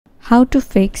How to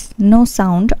fix no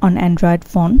sound on Android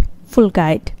phone, full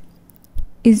guide.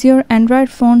 Is your Android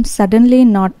phone suddenly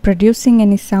not producing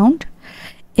any sound?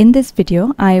 In this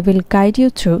video, I will guide you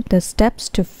through the steps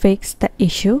to fix the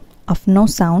issue of no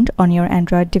sound on your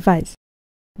Android device.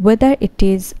 Whether it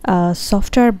is a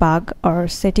software bug or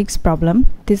settings problem,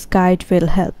 this guide will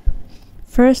help.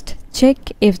 First,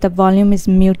 check if the volume is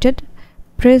muted.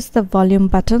 Press the volume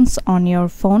buttons on your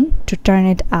phone to turn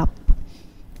it up.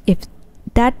 If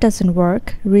that doesn't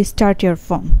work, restart your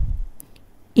phone.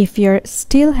 If you're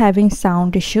still having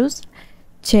sound issues,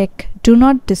 check Do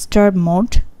Not Disturb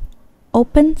mode,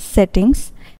 open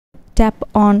Settings, tap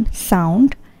on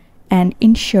Sound, and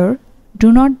ensure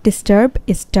Do Not Disturb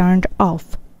is turned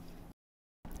off.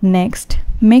 Next,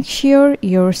 make sure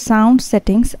your sound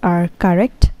settings are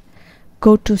correct.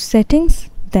 Go to Settings,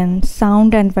 then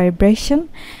Sound and Vibration,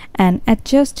 and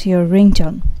adjust your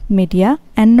ringtone, media,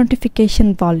 and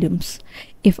notification volumes.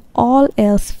 If all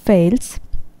else fails,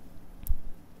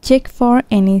 check for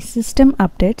any system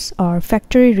updates or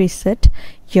factory reset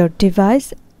your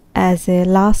device as a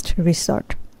last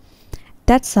resort.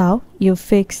 That's how you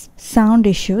fix sound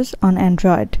issues on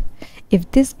Android.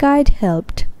 If this guide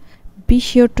helped, be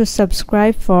sure to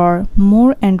subscribe for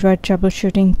more Android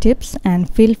troubleshooting tips and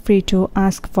feel free to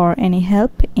ask for any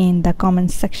help in the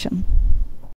comments section.